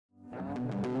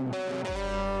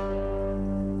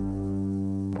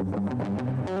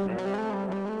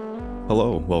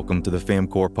Hello, welcome to the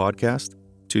FamCore podcast.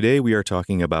 Today we are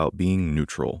talking about being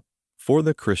neutral. For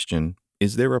the Christian,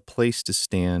 is there a place to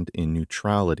stand in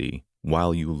neutrality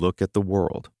while you look at the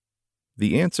world?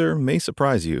 The answer may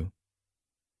surprise you.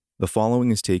 The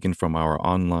following is taken from our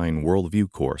online worldview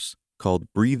course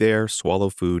called Breathe Air, Swallow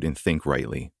Food, and Think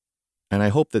Rightly. And I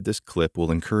hope that this clip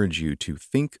will encourage you to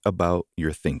think about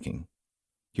your thinking.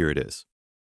 Here it is.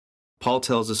 Paul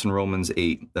tells us in Romans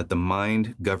 8 that the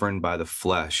mind governed by the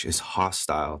flesh is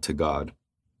hostile to God.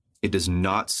 It does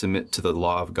not submit to the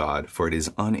law of God, for it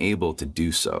is unable to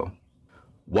do so.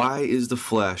 Why is the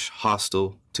flesh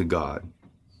hostile to God?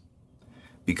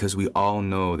 Because we all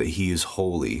know that He is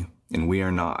holy and we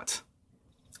are not.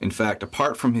 In fact,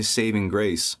 apart from His saving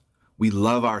grace, we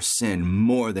love our sin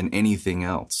more than anything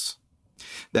else.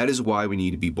 That is why we need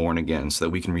to be born again, so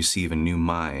that we can receive a new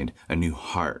mind, a new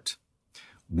heart,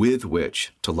 with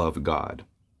which to love God.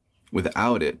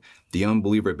 Without it, the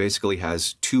unbeliever basically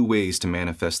has two ways to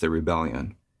manifest their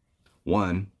rebellion.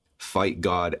 One, fight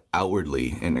God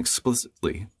outwardly and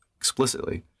explicitly.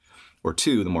 Or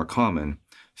two, the more common,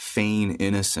 feign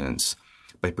innocence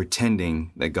by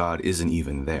pretending that God isn't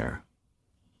even there.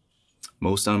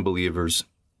 Most unbelievers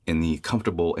in the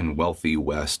comfortable and wealthy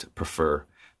West prefer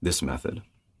this method.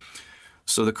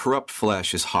 So the corrupt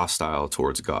flesh is hostile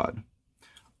towards God.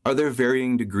 Are there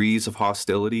varying degrees of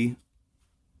hostility?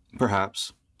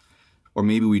 Perhaps. Or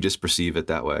maybe we just perceive it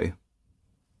that way.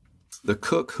 The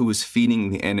cook who is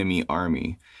feeding the enemy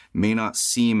army may not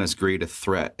seem as great a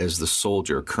threat as the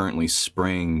soldier currently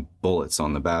spraying bullets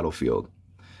on the battlefield,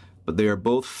 but they are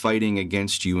both fighting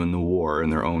against you in the war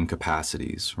in their own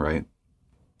capacities, right?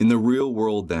 In the real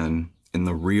world then, in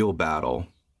the real battle,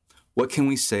 what can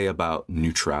we say about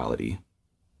neutrality?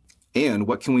 And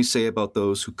what can we say about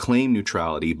those who claim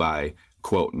neutrality by,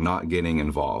 quote, not getting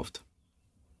involved?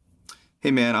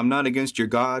 Hey man, I'm not against your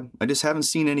God. I just haven't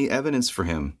seen any evidence for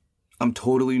Him. I'm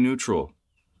totally neutral.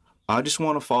 I just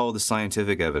want to follow the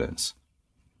scientific evidence.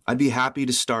 I'd be happy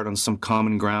to start on some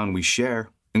common ground we share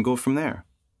and go from there.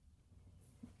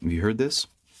 Have you heard this?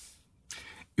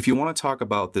 If you want to talk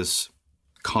about this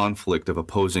conflict of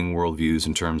opposing worldviews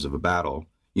in terms of a battle,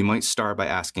 you might start by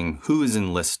asking, who is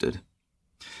enlisted?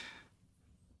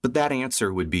 But that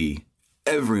answer would be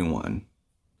everyone.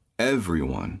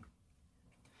 Everyone.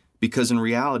 Because in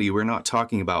reality, we're not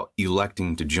talking about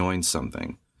electing to join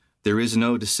something. There is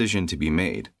no decision to be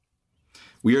made.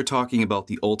 We are talking about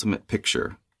the ultimate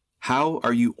picture. How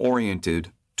are you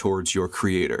oriented towards your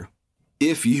Creator?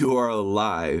 If you are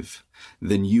alive,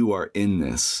 then you are in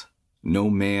this. No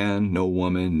man, no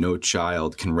woman, no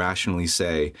child can rationally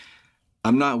say,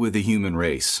 I'm not with the human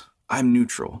race. I'm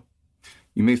neutral.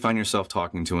 You may find yourself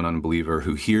talking to an unbeliever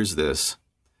who hears this,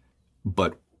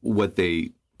 but what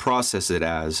they process it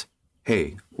as,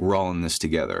 hey, we're all in this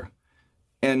together.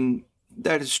 And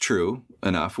that is true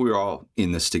enough. We're all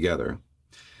in this together.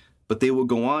 But they will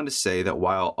go on to say that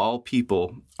while all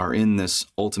people are in this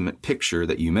ultimate picture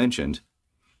that you mentioned,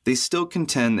 they still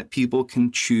contend that people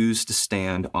can choose to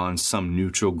stand on some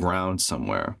neutral ground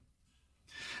somewhere.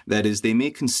 That is, they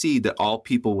may concede that all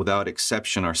people without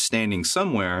exception are standing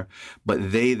somewhere,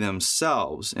 but they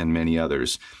themselves, and many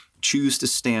others, choose to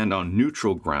stand on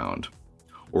neutral ground,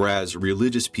 whereas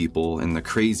religious people and the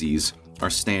crazies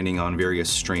are standing on various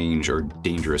strange or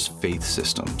dangerous faith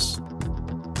systems.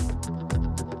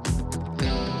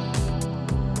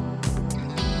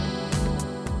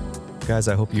 Guys,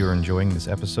 I hope you're enjoying this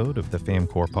episode of the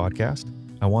FamCore podcast.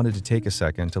 I wanted to take a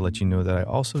second to let you know that I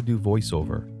also do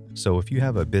voiceover. So if you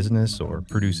have a business or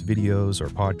produce videos or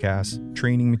podcasts,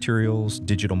 training materials,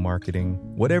 digital marketing,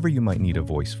 whatever you might need a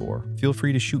voice for, feel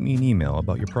free to shoot me an email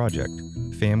about your project,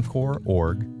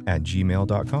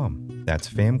 famcoreorg@gmail.com. That's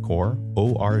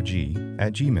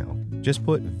famcoreorg@gmail. Just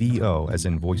put VO as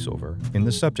in voiceover in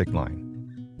the subject line.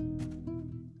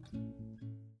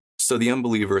 So the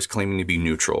unbeliever is claiming to be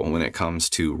neutral when it comes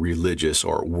to religious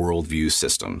or worldview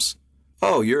systems.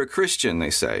 Oh, you're a Christian, they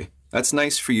say. That's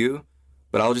nice for you,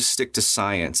 but I'll just stick to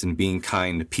science and being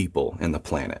kind to people and the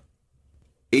planet.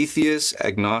 Atheists,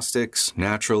 agnostics,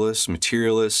 naturalists,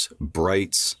 materialists,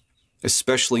 brights,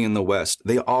 especially in the West,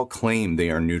 they all claim they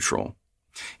are neutral.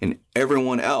 And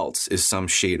everyone else is some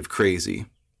shade of crazy.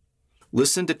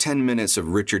 Listen to 10 minutes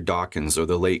of Richard Dawkins or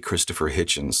the late Christopher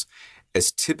Hitchens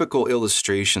as typical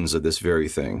illustrations of this very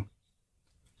thing.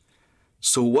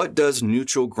 So what does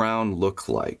neutral ground look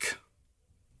like?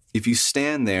 If you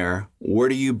stand there,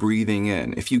 what are you breathing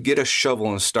in? If you get a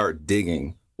shovel and start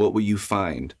digging, what will you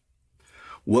find?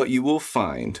 What you will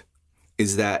find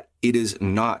is that it is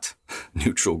not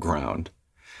neutral ground,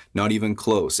 not even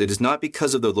close. It is not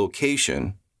because of the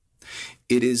location.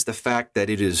 It is the fact that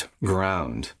it is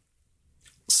ground.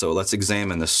 So let's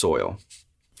examine the soil.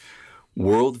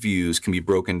 Worldviews can be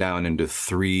broken down into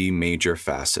three major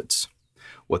facets.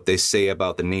 What they say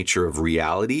about the nature of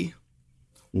reality,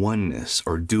 oneness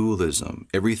or dualism,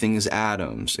 everything is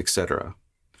atoms, etc.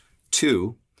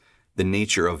 2, the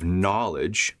nature of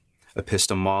knowledge,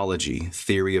 epistemology,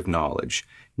 theory of knowledge,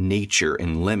 nature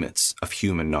and limits of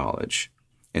human knowledge.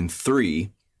 And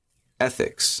 3,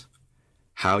 ethics,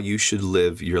 how you should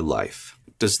live your life.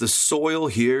 Does the soil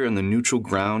here in the neutral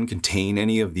ground contain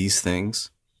any of these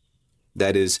things?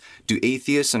 That is, do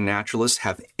atheists and naturalists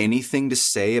have anything to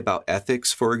say about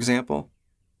ethics, for example?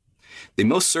 They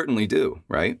most certainly do,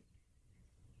 right?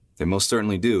 They most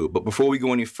certainly do. But before we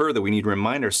go any further, we need to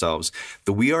remind ourselves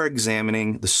that we are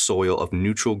examining the soil of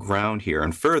neutral ground here.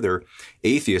 And further,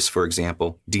 atheists, for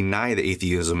example, deny that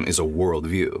atheism is a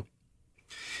worldview.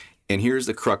 And here's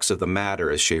the crux of the matter,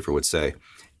 as Schaeffer would say.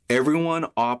 Everyone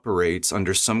operates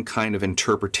under some kind of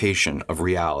interpretation of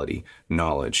reality,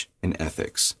 knowledge, and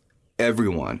ethics.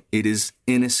 Everyone. It is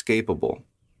inescapable.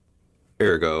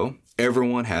 Ergo,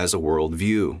 everyone has a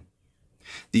worldview.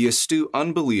 The astute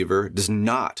unbeliever does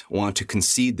not want to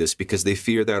concede this because they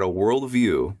fear that a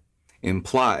worldview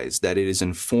implies that it is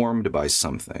informed by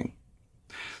something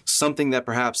that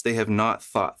perhaps they have not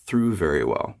thought through very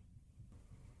well.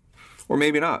 Or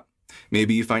maybe not.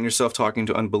 Maybe you find yourself talking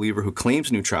to an unbeliever who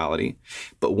claims neutrality,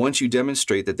 but once you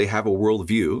demonstrate that they have a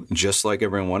worldview, just like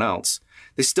everyone else,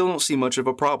 they still don't see much of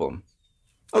a problem.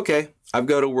 Okay, I've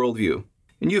got a worldview,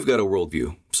 and you've got a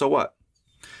worldview. So what?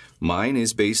 Mine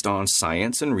is based on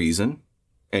science and reason,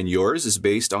 and yours is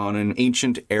based on an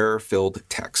ancient error-filled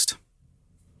text.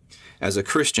 As a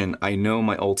Christian, I know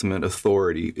my ultimate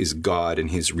authority is God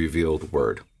and His revealed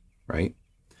word, right?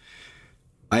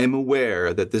 I am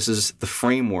aware that this is the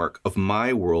framework of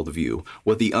my worldview.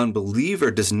 What the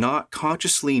unbeliever does not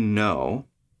consciously know,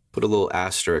 put a little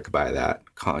asterisk by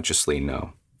that, consciously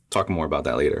know, talk more about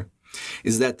that later,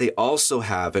 is that they also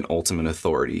have an ultimate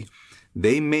authority.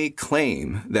 They may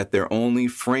claim that their only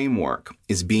framework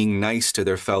is being nice to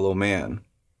their fellow man,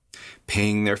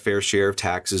 paying their fair share of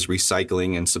taxes,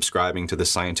 recycling, and subscribing to the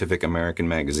Scientific American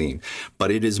magazine.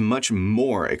 But it is much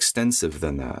more extensive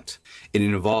than that. It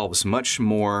involves much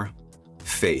more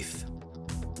faith.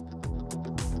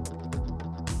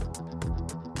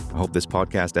 I hope this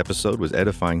podcast episode was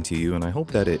edifying to you, and I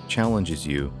hope that it challenges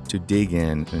you to dig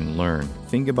in and learn.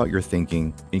 Think about your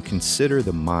thinking and consider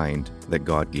the mind that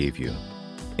God gave you,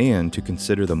 and to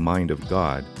consider the mind of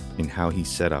God in how He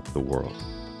set up the world.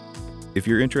 If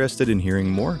you're interested in hearing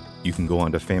more, you can go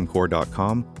on to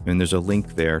famcore.com, and there's a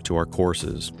link there to our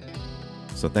courses.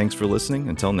 So thanks for listening.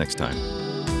 Until next time.